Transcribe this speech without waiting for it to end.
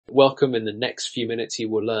Welcome. In the next few minutes you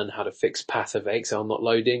will learn how to fix Path of Exile not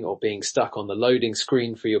loading or being stuck on the loading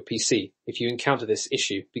screen for your PC. If you encounter this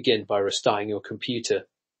issue, begin by restarting your computer.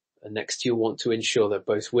 And next you'll want to ensure that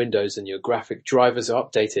both Windows and your graphic drivers are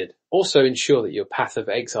updated. Also ensure that your Path of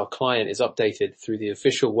Exile client is updated through the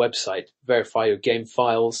official website. Verify your game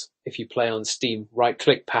files. If you play on Steam,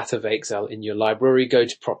 right-click Path of Exile in your library, go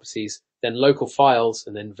to Properties, then Local Files,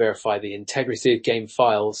 and then verify the integrity of game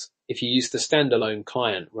files. If you use the standalone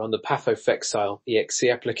client, run the Path of Exile exe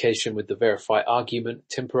application with the verify argument.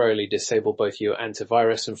 Temporarily disable both your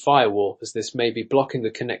antivirus and firewall, as this may be blocking the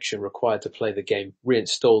connection required to play the game.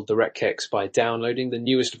 Reinstall DirectX by downloading the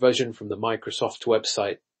newest version from the Microsoft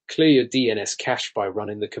website. Clear your DNS cache by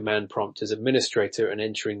running the command prompt as administrator and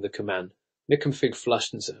entering the command. Config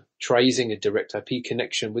Flushenser. Try using a direct IP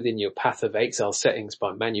connection within your Path of Exile settings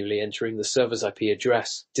by manually entering the server's IP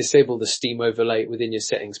address. Disable the Steam overlay within your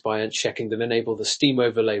settings by unchecking the Enable the Steam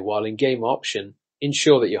overlay while in game option.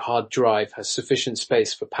 Ensure that your hard drive has sufficient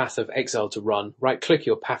space for Path of Exile to run. Right-click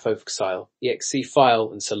your Path of Exile exe file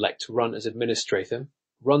and select Run as administrator.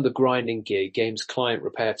 Run the Grinding Gear Games client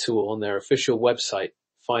repair tool on their official website.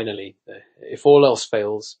 Finally, if all else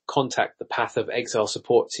fails, contact the Path of Exile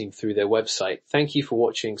support team through their website. Thank you for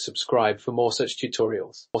watching. Subscribe for more such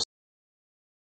tutorials.